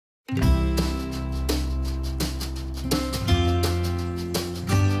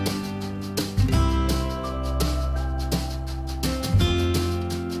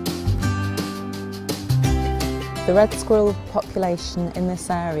The red squirrel population in this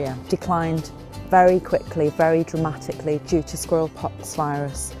area declined very quickly, very dramatically due to squirrelpox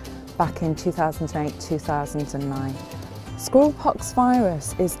virus back in 2008-2009. Squirrelpox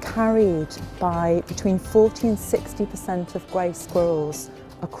virus is carried by between 40 and 60% of grey squirrels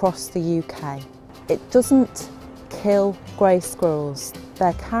across the UK. It doesn't kill grey squirrels,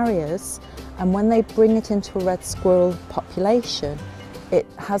 they're carriers, and when they bring it into a red squirrel population, it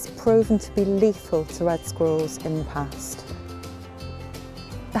has proven to be lethal to red squirrels in the past.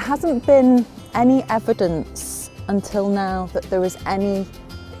 There hasn't been any evidence until now that there is any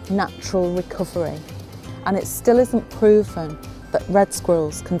natural recovery, and it still isn't proven that red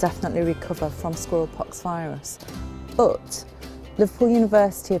squirrels can definitely recover from squirrelpox virus. But Liverpool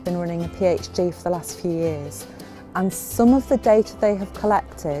University have been running a PhD for the last few years, and some of the data they have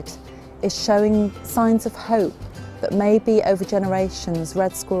collected is showing signs of hope that maybe over generations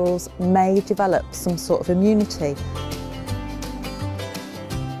red squirrels may develop some sort of immunity.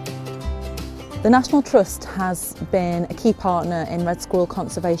 The National Trust has been a key partner in red squirrel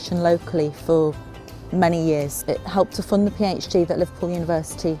conservation locally for many years. It helped to fund the PhD that Liverpool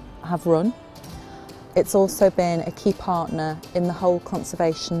University have run. It's also been a key partner in the whole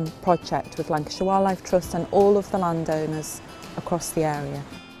conservation project with Lancashire Wildlife Trust and all of the landowners across the area.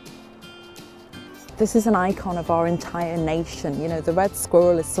 This is an icon of our entire nation. You know, the red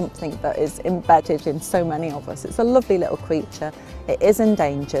squirrel is something that is embedded in so many of us. It's a lovely little creature. It is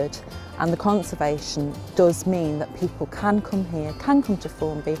endangered, and the conservation does mean that people can come here, can come to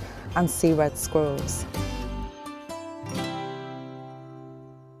Formby and see red squirrels.